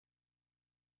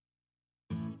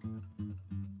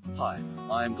Hi,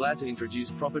 I am glad to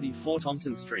introduce property 4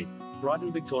 Thomson Street,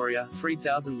 Brighton, Victoria,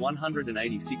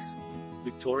 3186.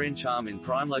 Victorian charm in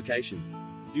prime location.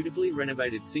 Beautifully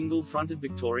renovated single-fronted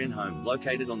Victorian home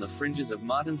located on the fringes of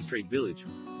Martin Street Village.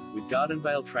 With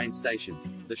Gardenvale train station,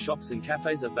 the shops and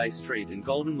cafes are Bay Street and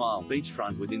Golden Mile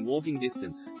beachfront within walking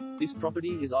distance. This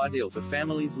property is ideal for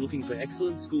families looking for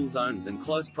excellent school zones and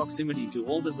close proximity to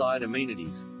all desired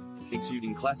amenities.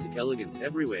 Exuding classic elegance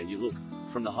everywhere you look,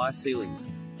 from the high ceilings,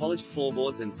 polished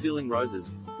floorboards and ceiling roses,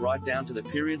 right down to the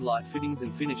period light fittings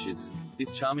and finishes.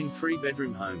 This charming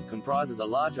 3-bedroom home comprises a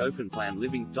large open-plan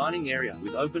living, dining area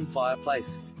with open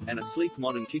fireplace, and a sleek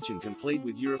modern kitchen complete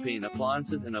with European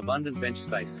appliances and abundant bench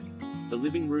space. The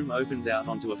living room opens out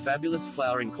onto a fabulous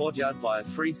flowering courtyard via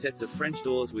 3 sets of French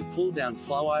doors with pull-down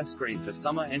flywire screen for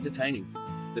summer entertaining.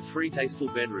 The 3 tasteful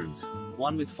bedrooms,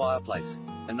 one with fireplace,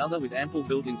 another with ample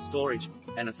built-in storage,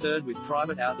 and a third with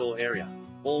private outdoor area,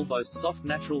 all boast soft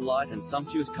natural light and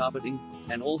sumptuous carpeting,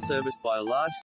 and all serviced by a large